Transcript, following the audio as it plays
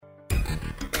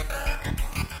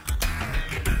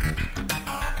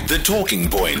The Talking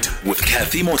Point with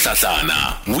Kathy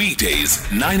Motlatlana.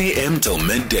 Weekdays, 9 a.m. till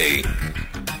midday.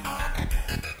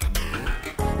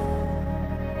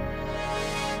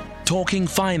 Talking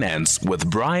Finance with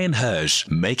Bryan Hirsch,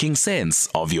 making sense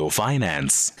of your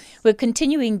finance. We're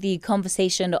continuing the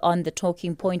conversation on the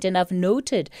Talking Point, and I've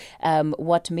noted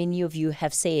what many of you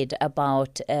have said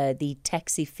about the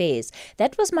taxi fares.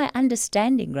 That was my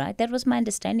understanding, right? That was my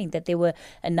understanding, that there were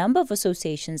a number of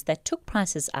associations that took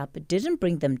prices up, didn't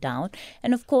bring them down.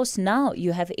 And of course, now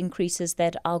you have increases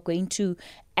that are going to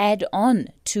add on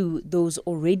to those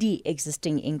already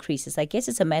existing increases. I guess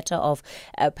it's a matter of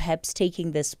perhaps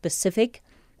taking the specific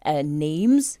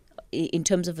names in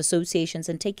terms of associations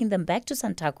and taking them back to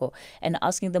Santaco and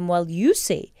asking them, well, you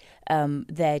say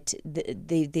that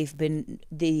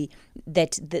the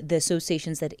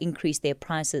associations that increased their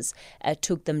prices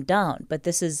took them down, but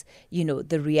this is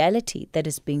the reality that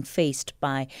is being faced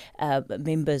by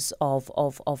members of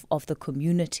the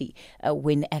community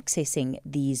when accessing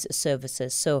these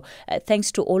services. So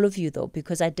thanks to all of you, though,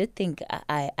 because I did think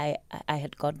I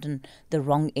had gotten the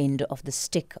wrong end of the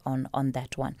stick on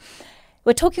that one.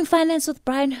 We're talking finance with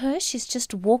Bryan Hirsch. He's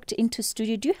just walked into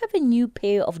studio. Do you have a new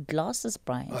pair of glasses,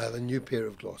 Bryan? I have a new pair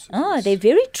of glasses. Oh, yes. They're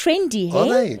very trendy, hey? Are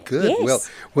they? Good.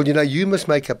 Yes. Well, you must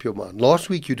make up your mind. Last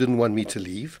week you didn't want me to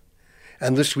leave,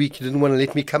 and this week you didn't want to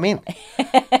let me come in.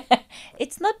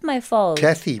 It's not my fault.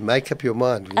 Kathy, make up your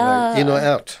mind. In or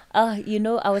out?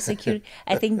 Our security.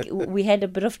 I think we had a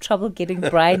bit of trouble getting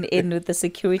Bryan in with the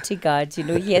security guards. He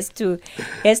has to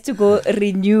go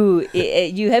renew.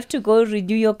 You have to go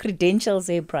renew your credentials,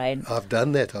 Bryan? I've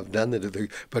done that.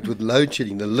 But with load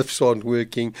shedding, the lifts aren't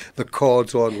working, the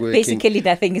cards aren't working. Basically,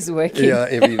 nothing is working.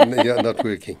 Not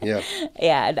working. Yeah.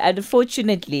 Yeah, and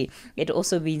unfortunately, it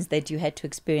also means that you had to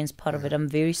experience part of it. I'm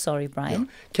very sorry, Bryan. Yeah.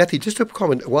 Kathy, just a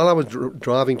comment. While I was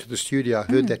driving to the studio,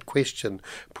 I heard that question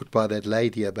put by that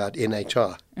lady about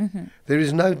NHI. Mm-hmm. There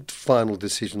is no final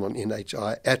decision on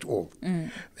NHI at all.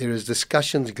 There is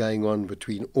discussions going on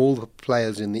between all the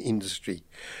players in the industry.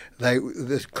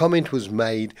 The comment was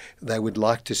made they would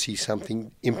like to see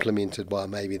something implemented by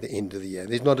maybe the end of the year.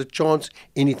 There's not a chance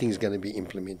anything's going to be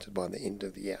implemented by the end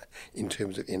of the year in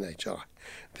terms of NHI.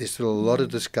 There's still a lot of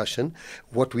discussion.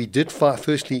 What we did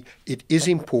firstly, it is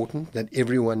important that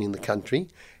everyone in the country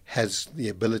has the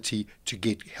ability to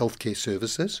get healthcare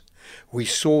services. We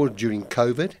saw during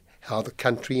COVID how the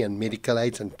country and medical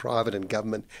aids and private and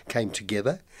government came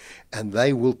together, and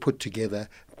they will put together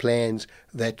plans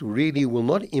that really will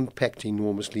not impact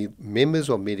enormously. Members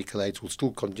of medical aids will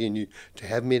still continue to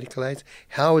have medical aids.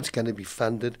 How it's going to be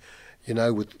funded,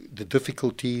 with the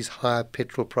difficulties, higher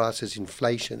petrol prices,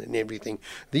 inflation and everything.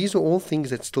 These are all things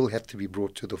that still have to be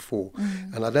brought to the fore.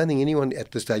 And I don't think anyone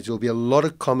at this stage, there'll be a lot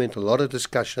of comment, a lot of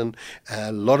discussion,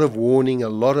 a lot of warning, a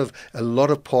lot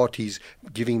of parties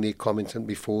giving their comments and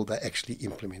before they actually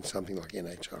implement something like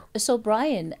NHR. So,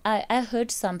 Bryan, I heard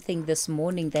something this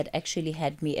morning that actually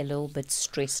had me a little bit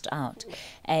stressed out.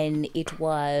 And it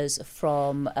was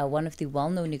from one of the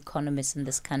well-known economists in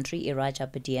this country, Iraj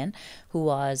Abedian, who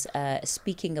was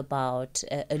speaking about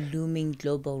a looming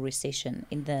global recession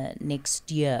in the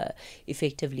next year,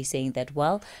 effectively saying that,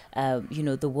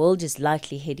 the world is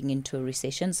likely heading into a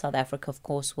recession. South Africa, of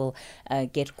course, will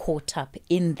get caught up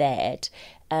in that.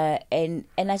 And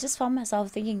I just found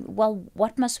myself thinking, well,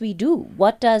 what must we do?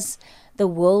 What does the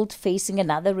world facing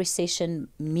another recession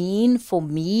mean for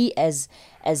me as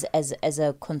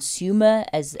a consumer,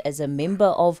 as a member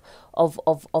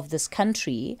of this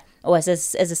country, or as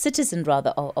a citizen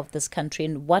rather of this country?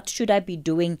 And what should I be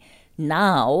doing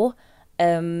now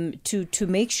to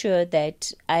make sure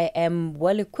that I am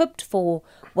well equipped for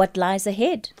what lies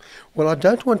ahead? Well, I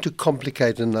don't want to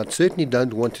complicate, and I certainly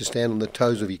don't want to stand on the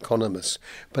toes of economists.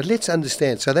 But let's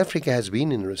understand, South Africa has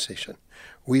been in a recession.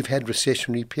 We've had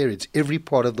recessionary periods. Every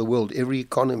part of the world, every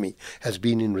economy has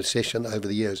been in recession over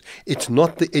the years. It's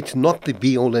not the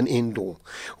be-all and end-all.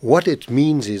 What it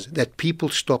means is that people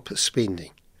stop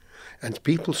spending. And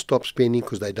people stop spending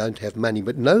because they don't have money.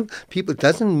 But it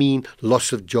doesn't mean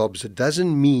loss of jobs. It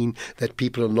doesn't mean that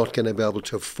people are not going to be able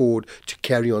to afford to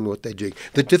carry on what they're doing.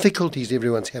 The difficulties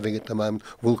everyone's having at the moment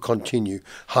will continue.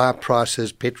 Higher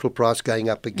prices, petrol price going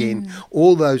up again,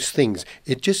 all those things.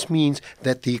 It just means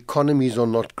that the economies are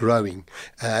not growing.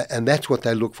 And that's what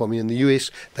they look for. I mean, in the US,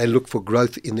 they look for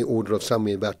growth in the order of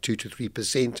somewhere about 2 to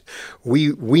 3%.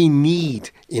 We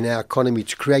need in our economy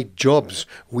to create jobs.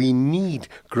 We need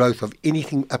growth of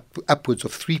anything upwards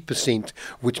of 3%,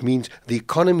 which means the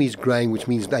economy is growing, which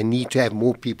means they need to have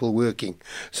more people working.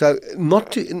 So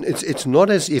it's not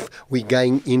as if we're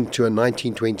going into a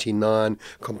 1929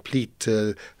 complete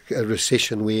a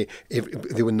recession where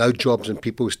there were no jobs and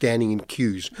people were standing in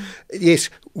queues. Yes,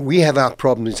 we have our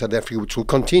problem in South Africa, which will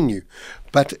continue.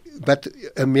 But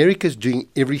America's doing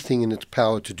everything in its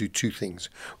power to do two things.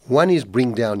 One is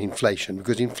bring down inflation,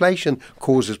 because inflation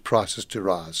causes prices to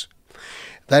rise.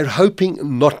 They're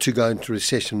hoping not to go into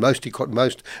recession.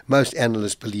 Most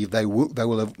analysts believe they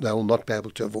will not be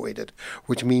able to avoid it,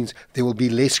 which means there will be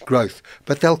less growth.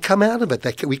 But they'll come out of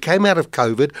it. We came out of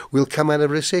COVID. We'll come out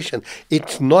of recession.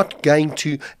 It's not going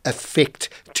to affect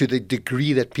to the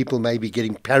degree that people may be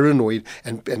getting paranoid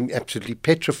and absolutely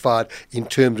petrified in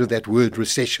terms of that word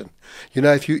recession. You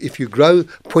know, if you grow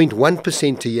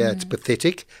 0.1% a year, it's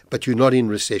pathetic, but you're not in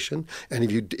recession.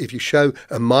 And if you show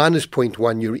a minus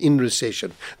 0.1, you're in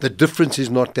recession. The difference is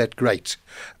not that great.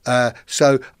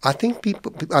 So I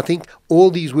think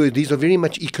all these words, these are very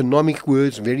much economic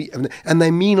words, and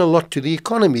they mean a lot to the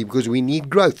economy because we need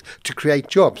growth to create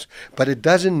jobs. But it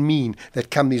doesn't mean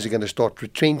that companies are going to start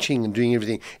retrenching and doing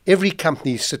everything. Every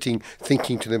company is sitting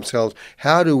thinking to themselves,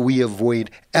 how do we avoid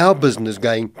our business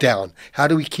going down? How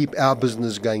do we keep our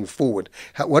business going forward?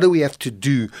 What do we have to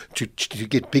do to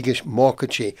get bigger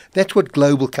market share? That's what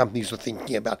global companies are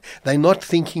thinking about. They're not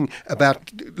thinking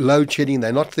about load shedding.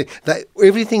 They're not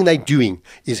everything they're doing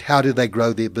is how do they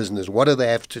grow their business? What do they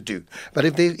have to do? But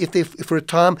if for a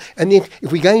time, and then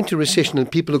if we go into recession and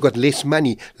people have got less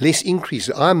money, less increase.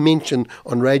 I mentioned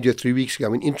on radio 3 weeks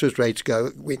ago when interest rates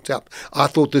went up, I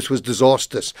thought this was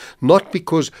disastrous. Not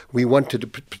because we wanted to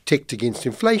protect against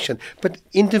inflation, but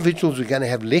individuals are going to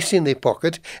have less in their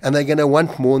pocket and they're going to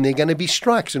want more and they're going to be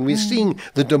strikes. And we're seeing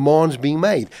the demands being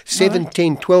made. 7,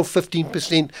 10, 12,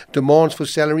 15% demands for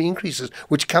salary increases,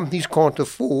 which companies can't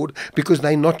afford because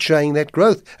they're not showing that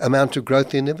amount of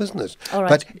growth in their business. Right.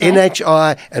 But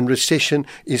NHI and recession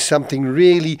is something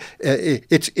really,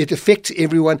 it affects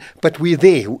everyone, but we're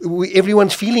there.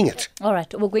 Everyone's feeling it. All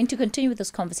right. We're going to continue with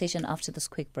this conversation after this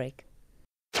quick break.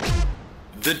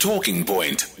 The Talking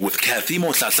Point with Kathy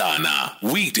Motlatlana.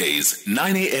 Weekdays,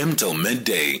 9 a.m. till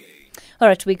midday. All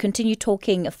right, we continue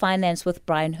talking finance with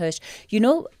Bryan Hirsch. You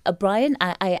know, Bryan,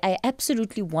 I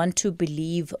absolutely want to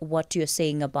believe what you're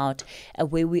saying about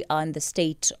where we are in the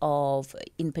state of,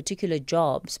 in particular,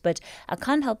 jobs. But I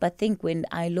can't help but think when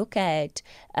I look at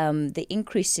the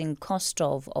increasing cost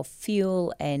of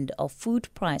fuel and of food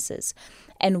prices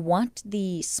and what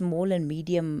the small and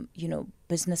medium,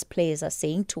 business players are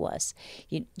saying to us,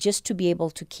 just to be able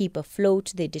to keep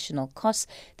afloat the additional costs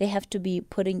they have to be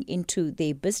putting into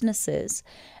their businesses,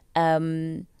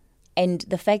 and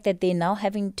the fact that they're now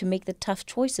having to make the tough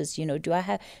choices. Do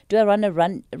I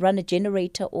run a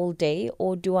generator all day,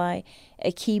 or do I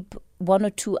keep one or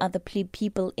two other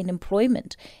people in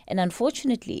employment? And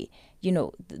unfortunately,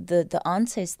 the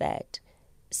answer is that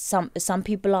some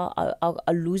people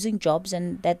are losing jobs,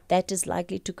 and that is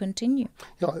likely to continue.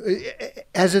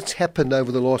 As it's happened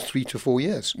over the last 3 to 4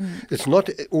 years. It's not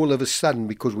all of a sudden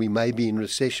because we may be in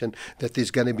recession that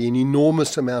there's going to be an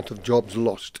enormous amount of jobs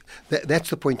lost. That's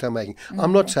the point I'm making.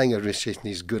 I'm not saying a recession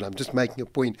is good. I'm just making a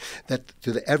point that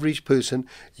to the average person,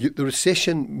 the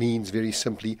recession means very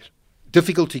simply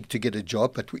difficulty to get a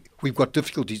job, but we've got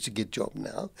difficulties to get a job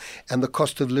now, and the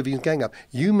cost of living is going up.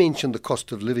 You mentioned the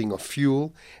cost of living of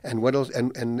fuel, and what else?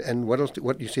 And what else?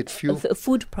 What you said? Fuel,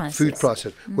 food prices. Food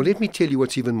prices. Well, let me tell you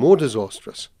what's even more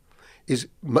disastrous: is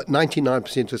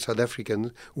 99% of South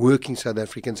Africans, working South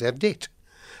Africans, have debt.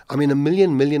 I mean, $1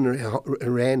 million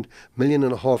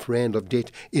and a half rand of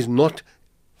debt is not.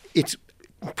 It's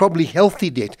probably healthy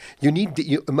debt.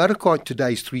 A motor car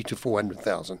today is 300,000 to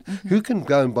 400,000. Who can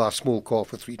go and buy a small car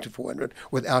for 300 to 400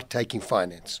 without taking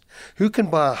finance? Who can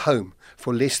buy a home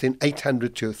for less than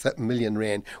 800 to $1 million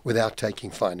rand without taking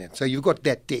finance? So you've got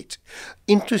that debt.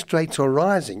 Interest rates are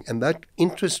rising, and that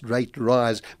interest rate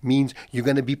rise means you're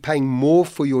going to be paying more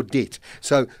for your debt.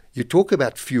 So you talk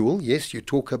about fuel, yes, you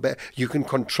can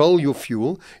control your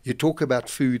fuel. You talk about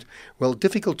food, well,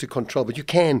 difficult to control, but you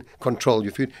can control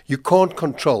your food. You can't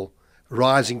control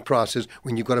rising prices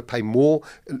when you've got to pay more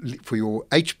for your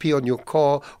HP on your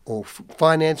car or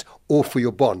finance or for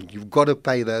your bond. You've got to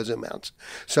pay those amounts.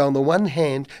 So on the one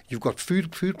hand, you've got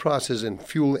food prices and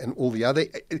fuel and all the other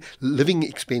living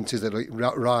expenses that are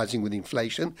rising with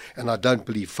inflation, and I don't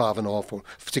believe 5.5% or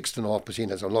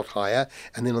 6.5% is a lot higher.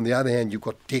 And then on the other hand, you've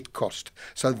got debt cost.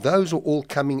 So those are all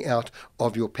coming out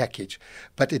of your package.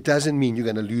 But it doesn't mean you're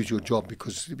going to lose your job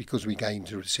because we go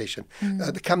into recession.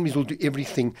 The companies will do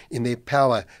everything in their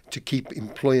power to keep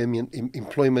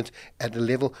employment at a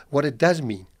level. What it does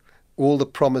mean, all the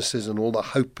promises and all the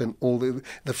hope and all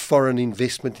the foreign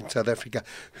investment in South Africa.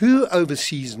 Who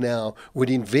overseas now would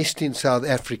invest in South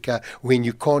Africa when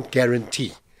you can't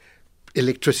guarantee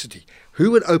electricity?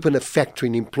 Who would open a factory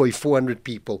and employ 400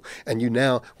 people, and you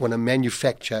now want to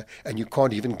manufacture and you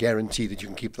can't even guarantee that you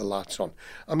can keep the lights on?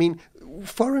 I mean,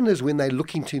 foreigners, when they're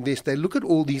looking to invest, they look at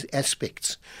all these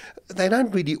aspects. They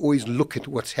don't really always look at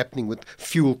what's happening with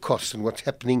fuel costs and what's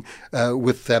happening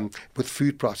with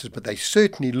food prices, but they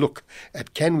certainly look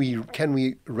at can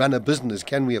we run a business?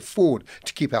 Can we afford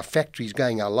to keep our factories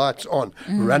going, our lights on,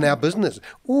 run our business?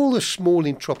 All the small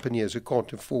entrepreneurs who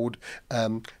can't afford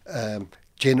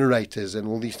generators and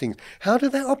all these things. How do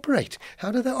they operate?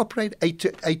 How do they operate 8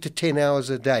 to 10 hours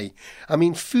a day? I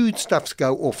mean, food stuffs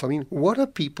go off. I mean, what are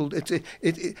people?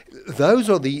 Those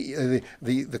are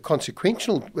the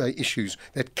consequential issues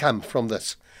that come from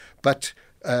this. But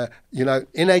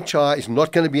NHI is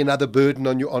not going to be another burden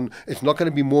on you. It's not going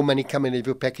to be more money coming out of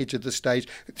your package at this stage.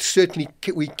 Certainly,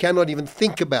 we cannot even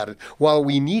think about it. While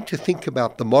we need to think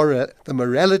about the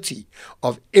morality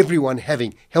of everyone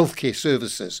having healthcare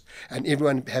services and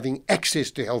everyone having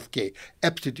access to healthcare,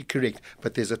 absolutely correct.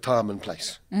 But there's a time and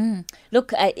place.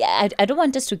 Look, I don't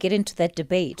want us to get into that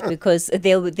debate because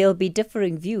there'll be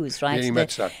differing views, right? Very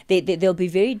much so. There'll be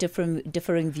very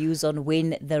differing views on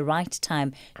when the right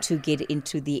time to get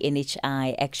into the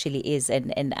NHI actually is,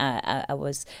 and I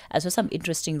saw some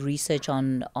interesting research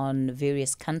on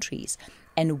various countries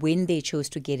and when they chose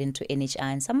to get into NHI,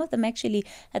 and some of them actually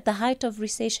at the height of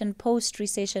recession,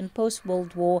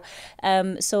 post-World War.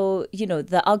 So,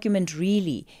 the argument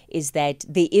really is that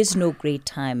there is no great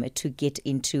time to get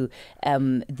into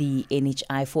the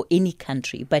NHI for any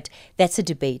country, but that's a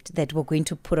debate that we're going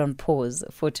to put on pause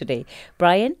for today.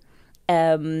 Bryan?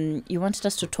 You wanted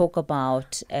us to talk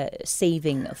about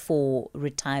saving for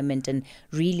retirement, and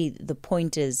really the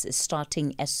point is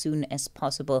starting as soon as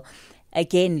possible.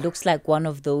 Again, looks like one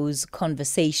of those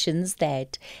conversations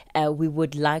that we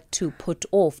would like to put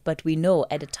off, but we know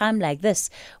at a time like this,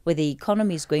 where the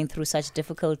economy is going through such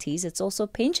difficulties, it's also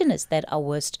pensioners that are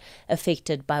worst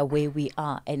affected by where we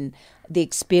are. And the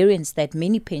experience that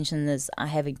many pensioners are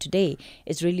having today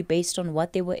is really based on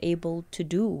what they were able to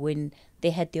do when they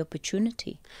had the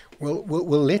opportunity. Well,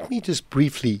 let me just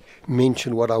briefly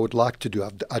mention what I would like to do.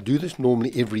 I do this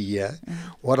normally every year.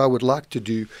 What I would like to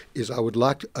do is I would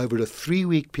like, over a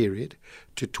 3-week period,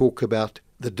 to talk about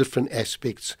the different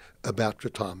aspects about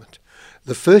retirement.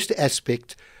 The first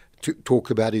aspect to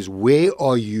talk about is, where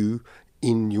are you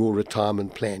in your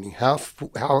retirement planning?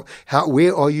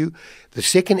 Where are you? The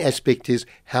second aspect is,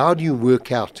 how do you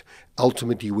work out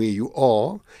ultimately where you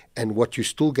are and what you're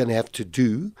still going to have to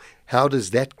do? How does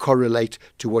that correlate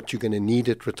to what you're going to need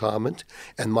at retirement?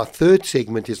 And my third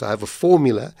segment is, I have a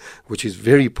formula which is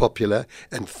very popular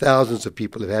and thousands of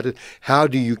people have had it. How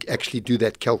do you actually do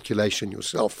that calculation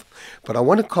yourself? But I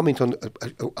want to comment on,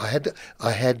 I had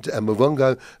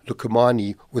Mavongo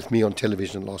Lukumani with me on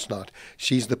television last night.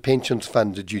 She's the pensions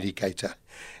fund adjudicator.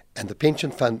 And the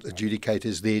pension fund adjudicator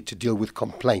is there to deal with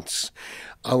complaints.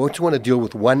 I also want to deal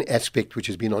with one aspect which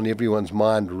has been on everyone's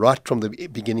mind right from the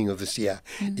beginning of this year,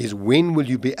 is when will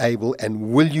you be able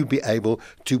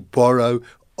to borrow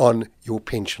on your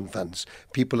pension funds?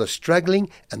 People are struggling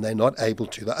and they're not able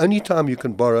to. The only time you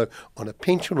can borrow on a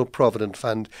pension or provident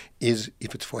fund is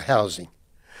if it's for housing.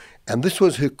 And this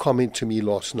was her comment to me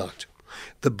last night.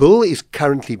 The bill is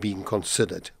currently being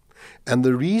considered. And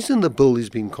the reason the bill is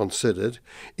being considered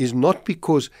is not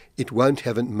because it won't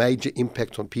have a major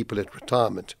impact on people at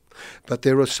retirement, but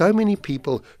there are so many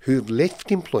people who have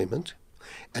left employment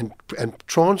and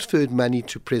transferred money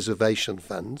to preservation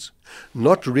funds,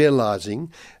 not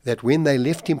realizing that when they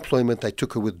left employment they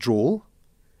took a withdrawal,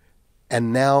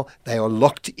 and now they are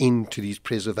locked into these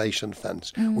preservation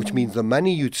funds, which means the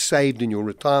money you'd saved in your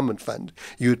retirement fund,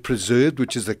 you had preserved,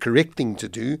 which is the correct thing to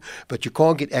do, but you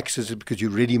can't get access to it because you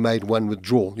already made one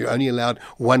withdrawal. You're only allowed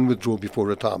one withdrawal before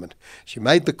retirement. She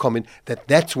made the comment that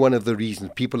that's one of the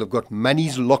reasons people have got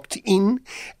monies locked in,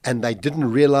 and they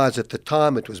didn't realize at the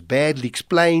time, it was badly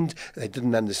explained, they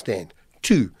didn't understand.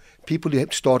 2, people who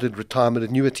have started retirement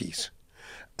annuities.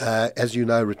 As you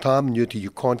know, retirement annuity, you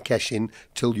can't cash in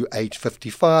till you age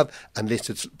 55 unless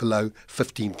it's below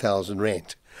 15,000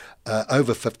 rand.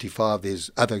 Over 55,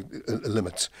 there's other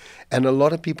limits. And a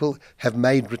lot of people have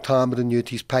made retirement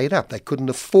annuities paid up. They couldn't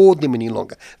afford them any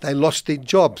longer. They lost their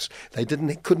jobs. They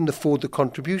couldn't afford the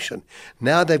contribution.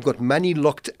 Now they've got money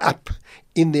locked up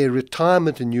in their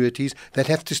retirement annuities that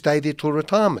have to stay there till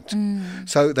retirement.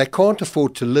 So they can't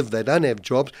afford to live, they don't have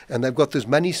jobs, and they've got this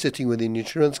money sitting with an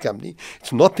insurance company.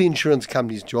 It's not the insurance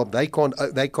company's job. They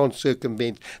can't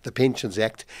circumvent the Pensions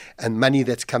Act and money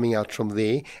that's coming out from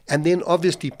there. And then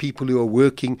obviously people who are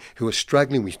working, who are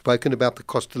struggling. We've spoken about the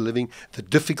cost of living, the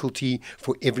difficulty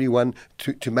for everyone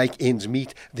to make ends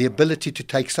meet, the ability to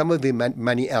take some of their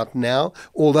money out now,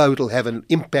 although it'll have an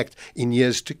impact in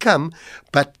years to come,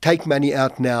 but take money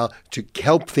out now to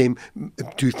help them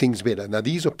do things better. Now,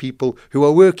 these are people who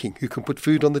are working, who can put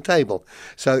food on the table.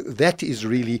 So that is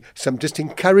really some just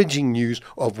encouraging news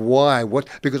of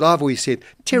because I've always said,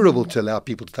 terrible to allow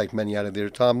people to take money out of their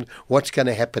retirement. What's going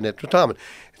to happen at retirement?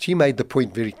 She made the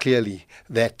point very clearly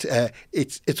that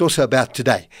it's also about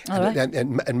today,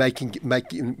 and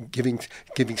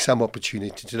giving some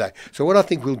opportunity today. So what I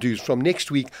think we'll do is from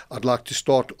next week, I'd like to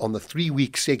start on the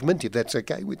 3-week segment, if that's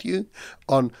okay with you,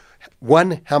 on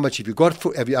 1, how much have you got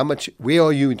where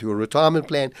are you into a retirement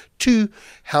plan? 2,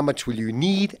 how much will you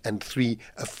need? And 3,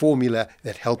 a formula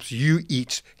that helps you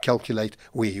each calculate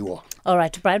where you are. All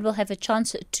right, Bryan will have a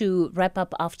chance to wrap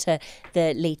up after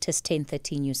the latest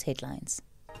 10:30 news headlines.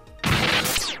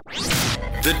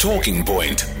 The Talking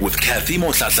Point with Kathy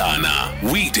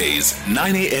Motlatlana. Weekdays,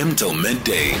 9 a.m. till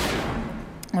midday.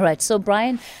 All right, so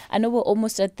Bryan, I know we're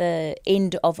almost at the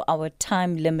end of our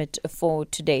time limit for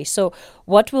today. So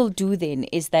what we'll do then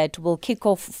is that we'll kick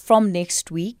off from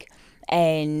next week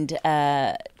and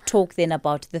talk then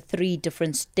about the 3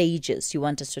 different stages you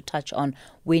want us to touch on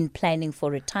when planning for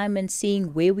retirement,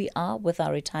 seeing where we are with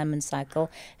our retirement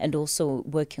cycle, and also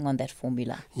working on that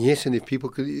formula. Yes, and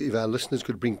if our listeners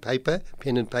could bring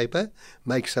pen and paper,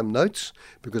 make some notes,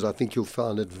 because I think you'll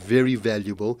find it very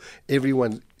valuable.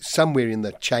 Everyone somewhere in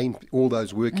the chain, all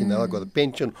those working now, got a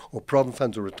pension or provident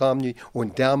funds or retirement or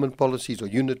endowment policies or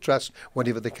unit trusts,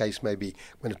 whatever the case may be.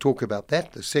 I'm going to talk about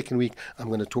that. The second week, I'm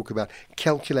going to talk about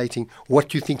calculating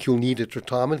what you think you'll need at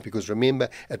retirement, because remember,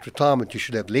 at retirement you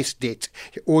should have less debt.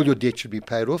 All your debt should be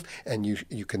paid off, and you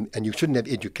shouldn't have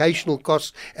educational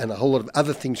costs and a whole lot of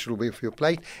other things should be off your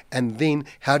plate. And then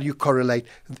how do you correlate?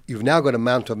 You've now got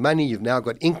amount of money, you've now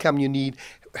got income you need.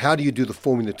 How do you do the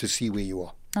formula to see where you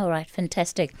are? All right,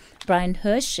 fantastic. Bryan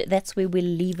Hirsch, that's where we'll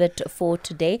leave it for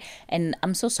today. And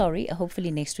I'm so sorry. Hopefully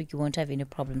next week you won't have any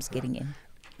problems getting in.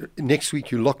 Next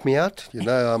week you lock me out.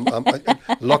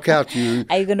 Lockout.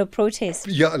 Are you going to protest?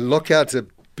 Yeah, lockout's a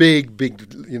big,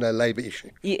 labour issue.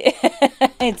 Yeah.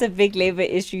 It's a big labour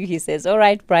issue, he says. All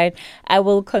right, Bryan, I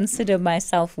will consider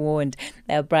myself warned.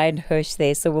 Bryan Hirsch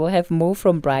there. So we'll have more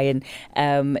from Bryan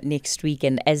next week.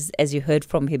 And as you heard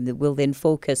from him, we'll then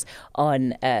focus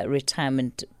on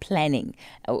retirement planning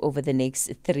over the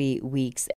next 3 weeks.